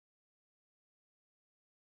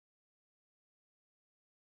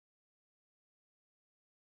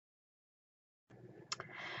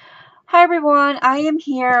Hi everyone, I am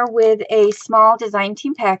here with a small design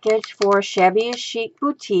team package for Shabby is Chic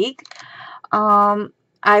Boutique.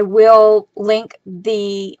 I will link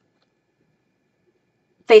the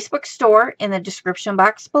Facebook store in the description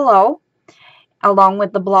box below, along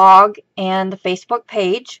with the blog and the Facebook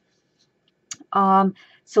page.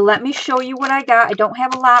 So let me show you what I got. I don't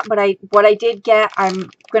have a lot, but what I did get, I've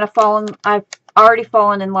already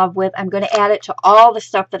fallen in love with. I'm going to add it to all the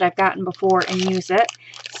stuff that I've gotten before and use it.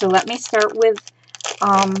 So let me start with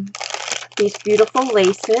these beautiful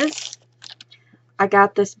laces. I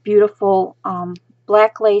got this beautiful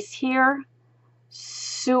black lace here.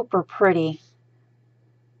 Super pretty.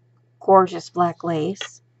 Gorgeous black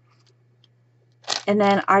lace. And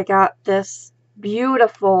then I got this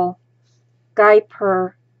beautiful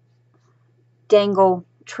Guy-Per dangle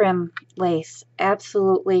trim lace.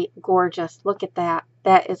 Absolutely gorgeous. Look at that.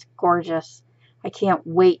 That is gorgeous. I can't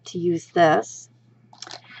wait to use this.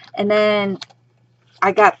 And then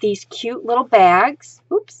I got these cute little bags,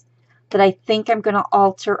 that I think I'm going to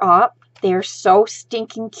alter up. They're so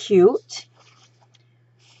stinking cute.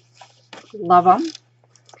 Love them.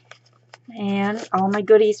 And all my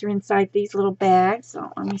goodies are inside these little bags.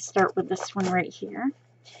 So let me start with this one right here.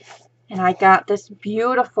 And I got this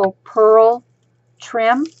beautiful pearl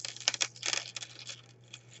trim.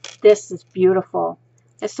 This is beautiful.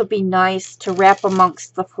 This will be nice to wrap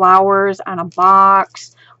amongst the flowers on a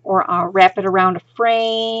box, or wrap it around a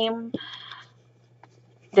frame.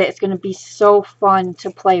 That's going to be so fun to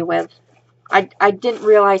play with. I didn't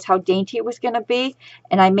realize how dainty it was going to be,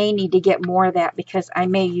 and I may need to get more of that because I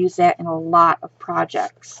may use that in a lot of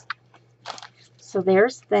projects. So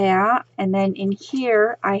there's that. And then in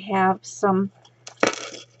here I have some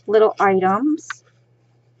little items.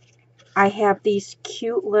 I have these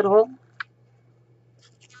cute little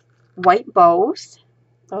white bows.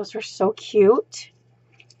 Those are so cute.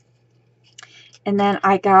 And then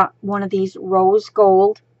I got one of these rose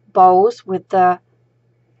gold bows with the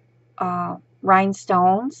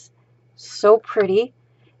rhinestones. So pretty.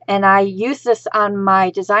 And I used this on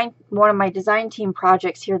one of my design team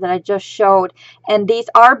projects here that I just showed. And these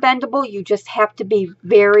are bendable. You just have to be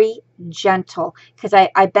very gentle, because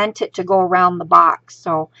I bent it to go around the box.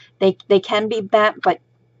 So they can be bent, but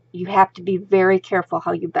you have to be very careful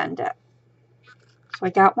how you bend it. So I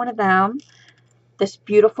got one of them. This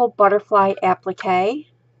beautiful butterfly applique.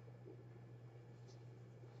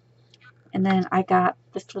 And then I got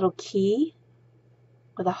this little key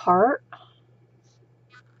with a heart.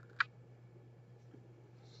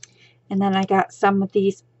 And then I got some of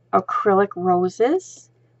these acrylic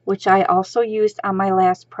roses, which I also used on my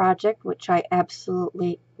last project, which I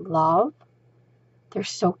absolutely love. They're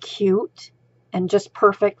so cute and just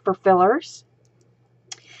perfect for fillers.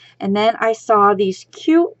 And then I saw these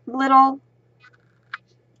cute little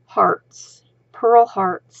hearts, pearl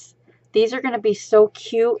hearts. These are going to be so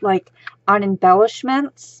cute, like on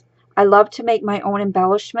embellishments. I love to make my own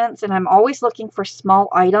embellishments, and I'm always looking for small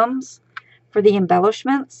items for the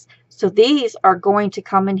embellishments. So these are going to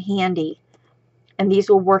come in handy, and these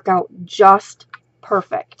will work out just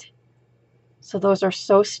perfect. So those are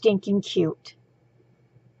so stinking cute.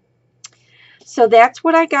 So that's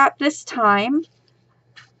what I got this time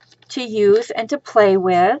to use and to play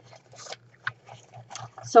with.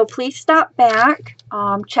 So please stop back,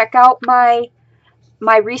 check out my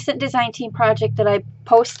recent design team project that I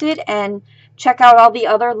posted, and check out all the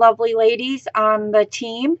other lovely ladies on the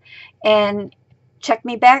team, and check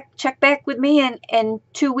back with me in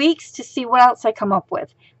 2 weeks to see what else I come up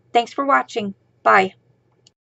with. Thanks for watching. Bye.